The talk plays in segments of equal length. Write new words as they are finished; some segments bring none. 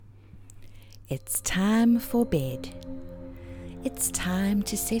It's time for bed. It's time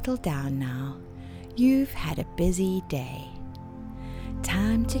to settle down now. You've had a busy day.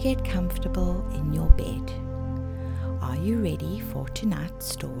 Time to get comfortable in your bed. Are you ready for tonight's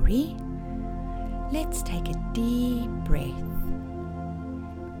story? Let's take a deep breath.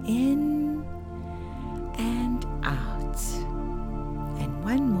 In and out. And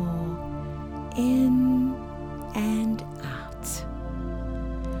one more. In and out.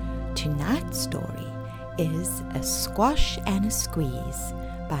 Tonight's story is A Squash and a Squeeze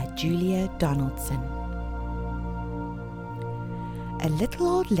by Julia Donaldson. A little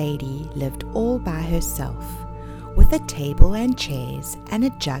old lady lived all by herself, with a table and chairs and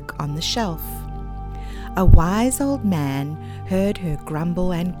a jug on the shelf. A wise old man heard her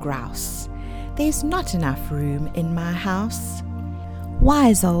grumble and grouse, "There's not enough room in my house."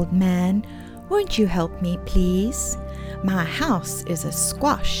 "Wise old man, won't you help me, please? My house is a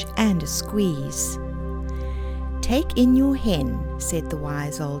squash and a squeeze." "Take in your hen," said the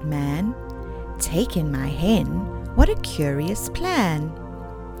wise old man. "Take in my hen? What a curious plan."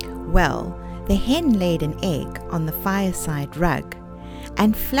 Well, the hen laid an egg on the fireside rug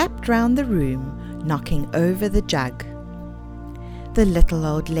and flapped round the room, knocking over the jug. The little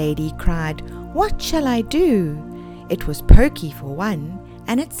old lady cried, "What shall I do? It was pokey for one,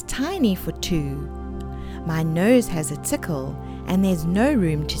 and it's tiny for two. My nose has a tickle, and there's no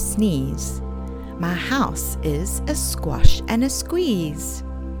room to sneeze. My house is a squash and a squeeze."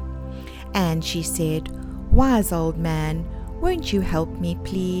 And she said, "Wise old man, won't you help me,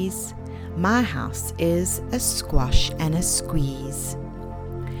 please? My house is a squash and a squeeze."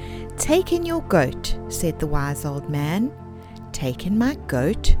 "Take in your goat," said the wise old man. "Take in my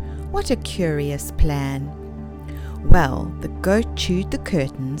goat? What a curious plan." Well, the goat chewed the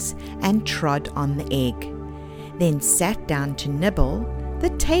curtains and trod on the egg, then sat down to nibble the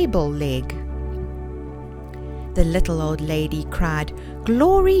table leg. The little old lady cried,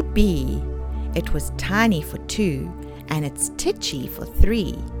 "Glory be! It was tiny for two, and it's titchy for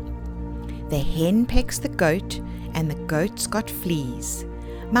three. The hen pecks the goat, and the goat's got fleas.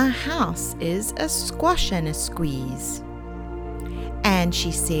 My house is a squash and a squeeze." And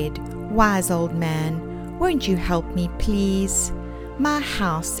she said, "Wise old man, won't you help me, please? My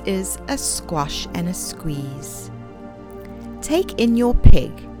house is a squash and a squeeze." "Take in your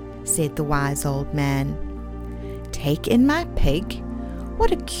pig," said the wise old man. "Take in my pig?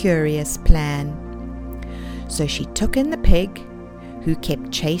 What a curious plan." So she took in the pig, who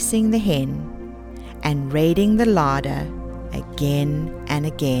kept chasing the hen and raiding the larder again and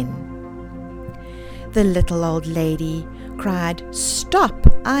again. The little old lady cried, "Stop,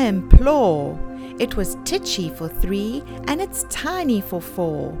 I implore! It was titchy for three, and it's tiny for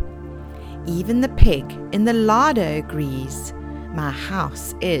four. Even the pig in the larder agrees. My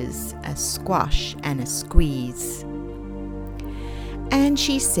house is a squash and a squeeze." And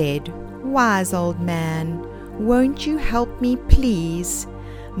she said, "Wise old man, won't you help me, please?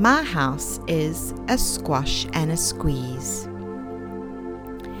 My house is a squash and a squeeze."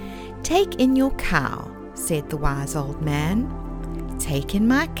 "Take in your cow," said the wise old man. "Take in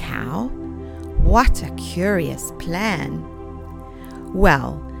my cow? What a curious plan."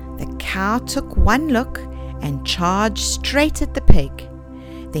 Well, the cow took one look and charged straight at the pig,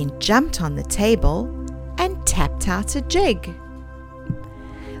 then jumped on the table and tapped out a jig.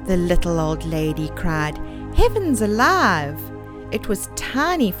 The little old lady cried, "Heavens alive! It was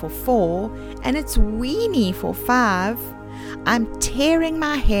tiny for four, and it's weeny for five. I'm tearing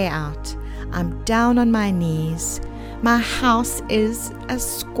my hair out. I'm down on my knees. My house is a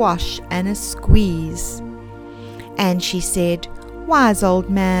squash and a squeeze." And she said, "Wise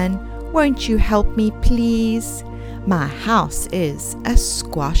old man, won't you help me, please? My house is a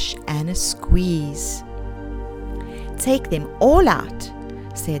squash and a squeeze." "Take them all out,"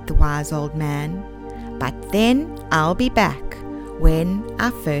 said the wise old man. "But then I'll be back when I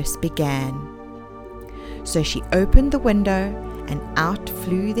first began." So she opened the window, and out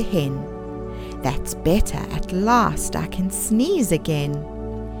flew the hen. "That's better, at last I can sneeze again."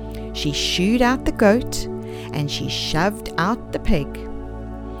 She shooed out the goat, and she shoved out the pig.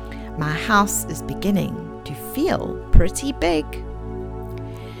 "My house is beginning to feel pretty big."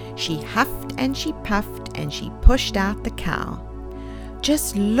 She huffed and she puffed, and she pushed out the cow.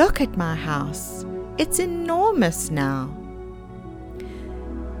 "Just look at my house. It's enormous now."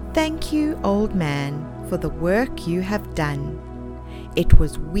 "Thank you, old man, for the work you have done. It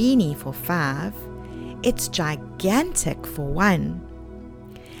was weeny for five. It's gigantic for one.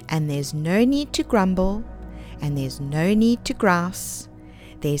 And there's no need to grumble, and there's no need to grouse.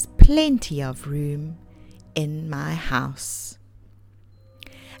 There's plenty of room in my house."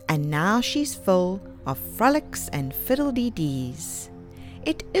 and now she's full of frolics and fiddle-dee-dees.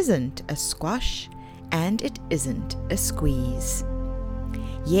 It isn't a squash, and it isn't a squeeze.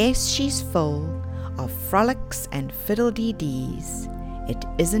 Yes, she's full of frolics and fiddle-dee-dees. It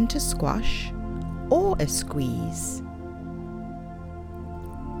isn't a squash or a squeeze.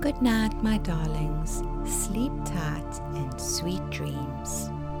 Good night, my darlings. Sleep tight and sweet dreams.